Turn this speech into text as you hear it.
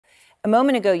A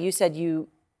moment ago, you said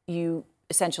you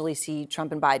essentially see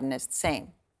Trump and Biden as the same,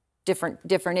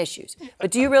 different issues.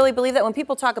 But do you really believe that when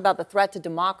people talk about the threat to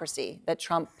democracy that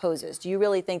Trump poses, do you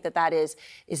really think that is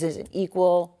an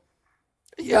equal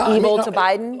evil to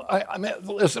Biden? I mean,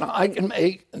 listen, I can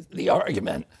make the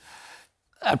argument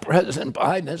that President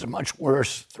Biden is a much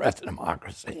worse threat to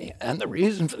democracy. And the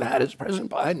reason for that is President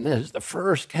Biden is the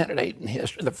first candidate in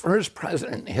history, the first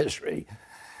president in history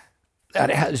that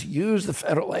has used the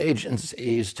federal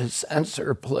agencies to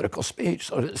censor political speech,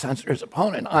 so to censor his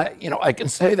opponent. I can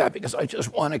say that because I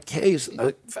just won a case in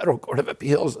the Federal Court of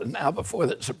Appeals and now before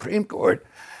the Supreme Court.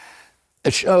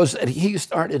 It shows that he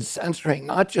started censoring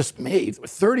not just me.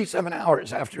 37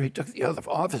 hours after he took the oath of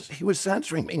office, he was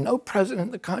censoring me. No president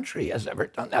in the country has ever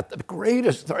done that. The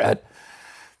greatest threat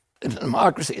to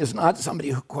democracy is not somebody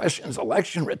who questions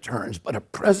election returns, but a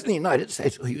president of the United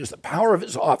States who used the power of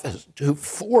his office to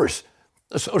force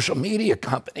the social media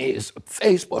companies,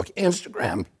 Facebook,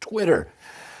 Instagram, Twitter,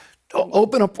 to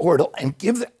open a portal and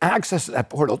give the access to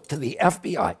that portal to the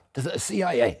FBI, to the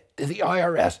CIA, to the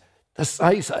IRS, to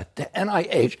CISA, to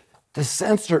NIH, to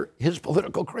censor his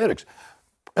political critics.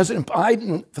 President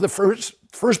Biden, for the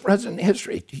first president in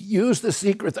history, to use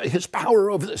his power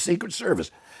over the Secret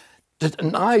Service to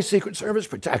deny Secret Service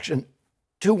protection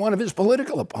to one of his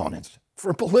political opponents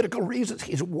for political reasons.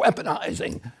 He's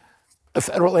weaponizing the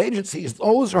federal agencies.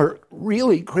 Those are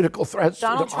really critical threats to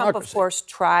democracy. Donald Trump, of course,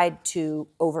 tried to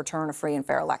overturn a free and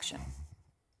fair election.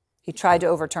 He tried to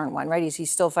overturn one, right?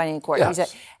 He's still fighting in court.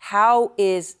 Yes. How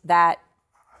is that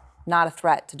not a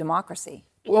threat to democracy?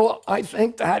 Well, I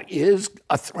think that is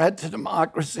a threat to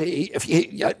democracy. If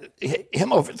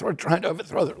him trying to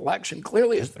overthrow the election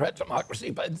clearly is a threat to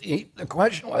democracy. But the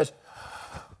question was,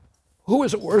 who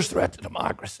is a worse threat to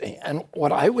democracy? And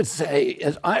what I would say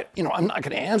is, I'm not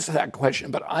going to answer that question,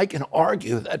 but I can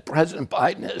argue that President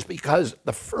Biden is, because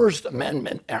the First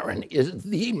Amendment, Aaron, is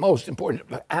the most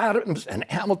important. Adams and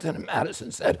Hamilton and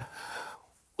Madison said,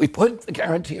 we put the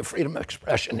guarantee of freedom of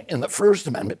expression in the First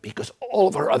Amendment because all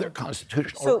of our other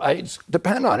constitutional rights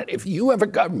depend on it. If you have a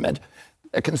government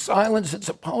that can silence its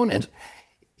opponents,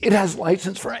 it has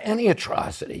license for any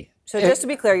atrocity. So just to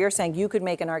be clear, you're saying you could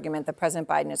make an argument that President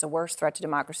Biden is a worse threat to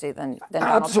democracy than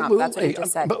Donald Trump. That's what you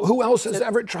just said. But who else has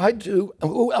ever tried to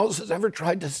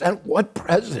censor? What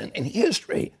president in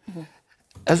history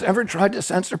has ever tried to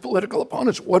censor political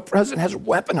opponents? What president has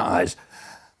weaponized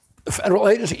the federal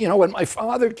agency? When my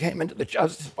father came into the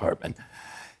Justice Department,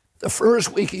 the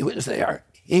first week he was there,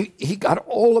 he got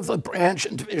all of the branch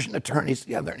and division attorneys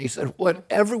together, and he said,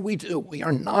 whatever we do, we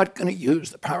are not going to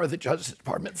use the power of the Justice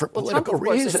Department for political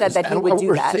reasons. Trump, of course, has said that he would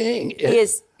do that.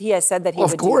 He has said that he would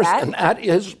do that. Of course, and that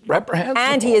is reprehensible.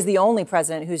 And he is the only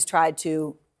president who's tried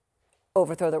to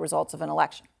overthrow the results of an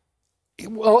election.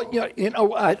 Well,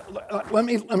 let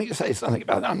me say something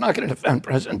about that. I'm not going to defend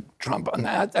President Trump on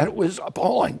that. That was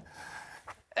appalling.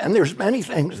 And there's many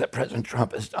things that President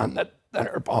Trump has done that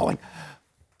are appalling.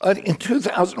 But in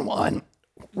 2001,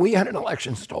 we had an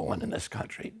election stolen in this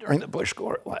country during the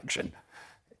Bush-Gore election.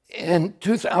 In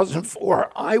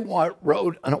 2004, I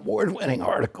wrote an award-winning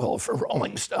article for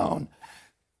Rolling Stone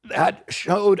that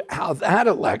showed how that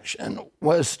election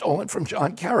was stolen from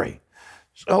John Kerry.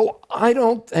 So I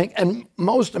don't think, and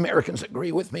most Americans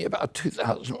agree with me about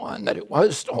 2001, that it was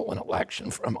a stolen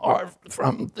election from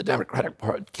the Democratic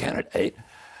Party candidate.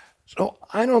 So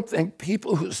I don't think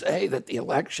people who say that the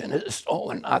election is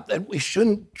stolen, not that we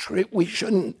shouldn't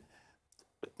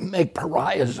make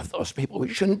pariahs of those people.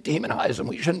 We shouldn't demonize them.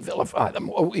 We shouldn't vilify them.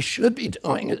 What we should be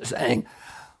doing is saying,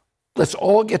 let's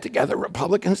all get together,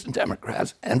 Republicans and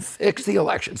Democrats, and fix the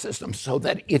election system so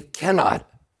that it cannot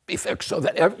be fixed, so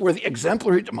that we're the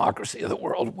exemplary democracy of the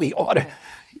world. We ought to,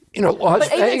 Las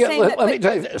Vegas, let me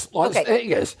tell you this, Las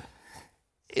Vegas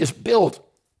is built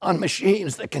on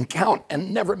machines that can count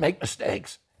and never make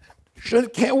mistakes.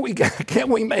 Can't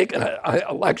we make an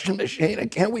election machine,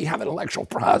 and can't we have an electoral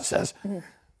process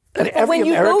that every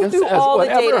American says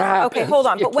whatever happens, okay, hold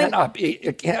on, it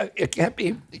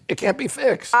can't be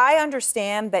fixed. I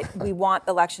understand that we want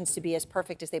elections to be as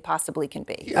perfect as they possibly can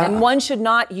be, and one should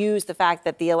not use the fact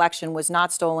that the election was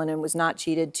not stolen and was not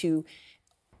cheated to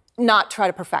not try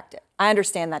to perfect it. I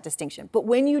understand that distinction, but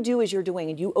when you do as you're doing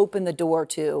and you open the door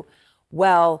to,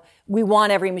 well, we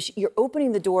want every machine. You're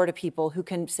opening the door to people who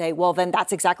can say, well, then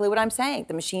that's exactly what I'm saying.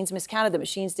 The machines miscounted, the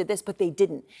machines did this, but they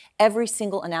didn't. Every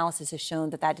single analysis has shown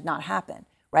that that did not happen,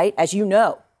 right? As you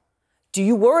know. Do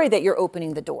you worry that you're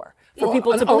opening the door for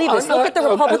people to believe this? Look at the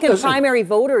Republican primary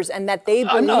voters and that they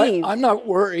believe. I'm not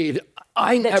worried.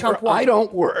 I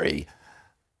don't worry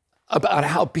about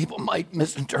how people might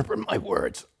misinterpret my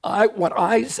words. What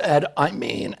I said, I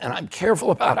mean, and I'm careful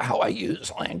about how I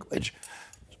use language.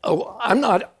 So I'm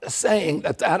not saying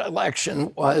that that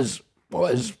election was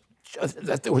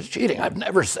that there was cheating. I've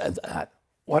never said that.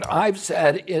 What I've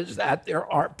said is that there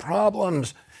are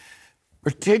problems,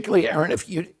 particularly, Aaron, if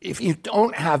you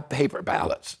don't have paper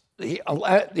ballots. The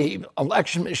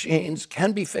election machines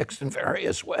can be fixed in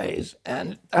various ways,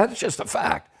 and that's just a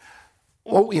fact.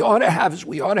 What we ought to have is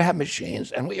we ought to have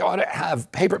machines, and we ought to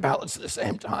have paper ballots at the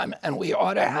same time, and we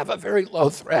ought to have a very low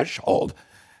threshold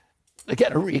to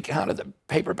get a recount of the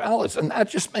paper ballots. And that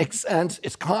just makes sense.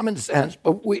 It's common sense.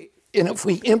 But if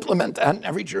we implement that in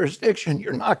every jurisdiction,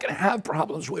 you're not going to have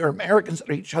problems where Americans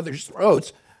at each other's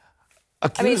throats.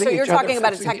 I mean, so you're talking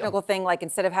about a technical thing, like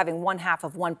instead of having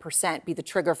 0.5% be the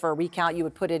trigger for a recount, you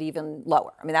would put it even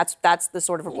lower. I mean, that's the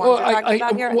sort of reform you're talking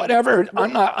about here. Whatever.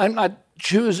 I'm not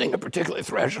choosing a particular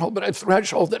threshold, but a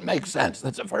threshold that makes sense.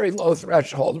 That's a very low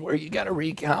threshold where you get a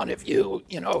recount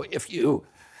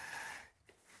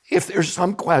if there's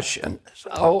some question.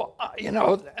 So,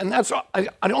 and that's,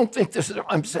 I don't think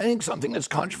I'm saying something that's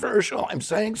controversial. I'm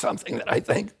saying something that I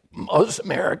think most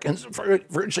Americans,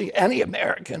 virtually any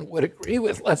American, would agree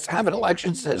with. Let's have an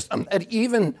election system that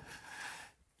even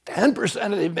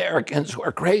 10% of the Americans who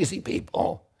are crazy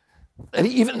people, that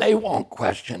even they won't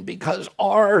question, because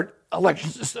our election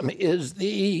system is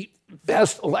the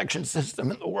best election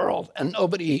system in the world. And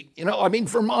nobody,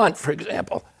 Vermont, for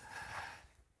example,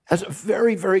 has a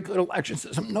very, very good election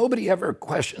system. Nobody ever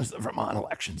questions the Vermont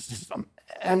election system.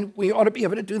 And we ought to be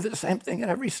able to do the same thing in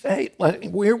every state.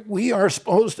 We are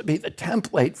supposed to be the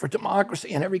template for democracy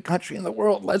in every country in the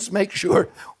world. Let's make sure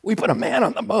we put a man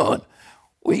on the moon.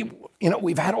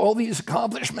 We've had all these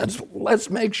accomplishments. Let's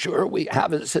make sure we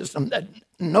have a system that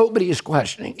nobody is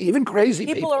questioning, even crazy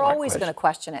people. People are always going to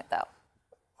question it, though.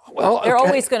 Well, they're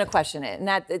always going to question it, and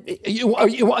that you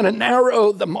want to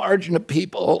narrow the margin of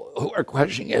people who are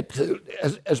questioning it to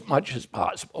as much as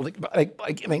possible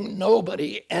by giving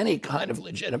nobody any kind of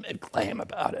legitimate claim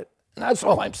about it. And that's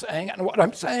all I'm saying. And what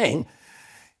I'm saying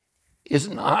is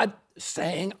I'm not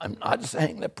saying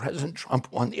that President Trump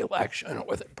won the election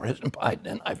or that President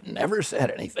Biden. I've never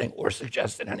said anything or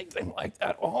suggested anything like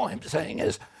that. All I'm saying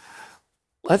is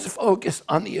let's focus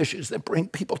on the issues that bring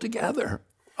people together,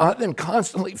 rather than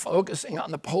constantly focusing on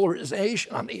the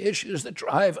polarization, on the issues that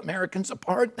drive Americans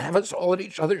apart and have us all at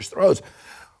each other's throats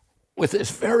with this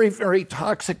very, very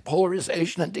toxic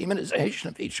polarization and demonization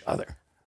of each other.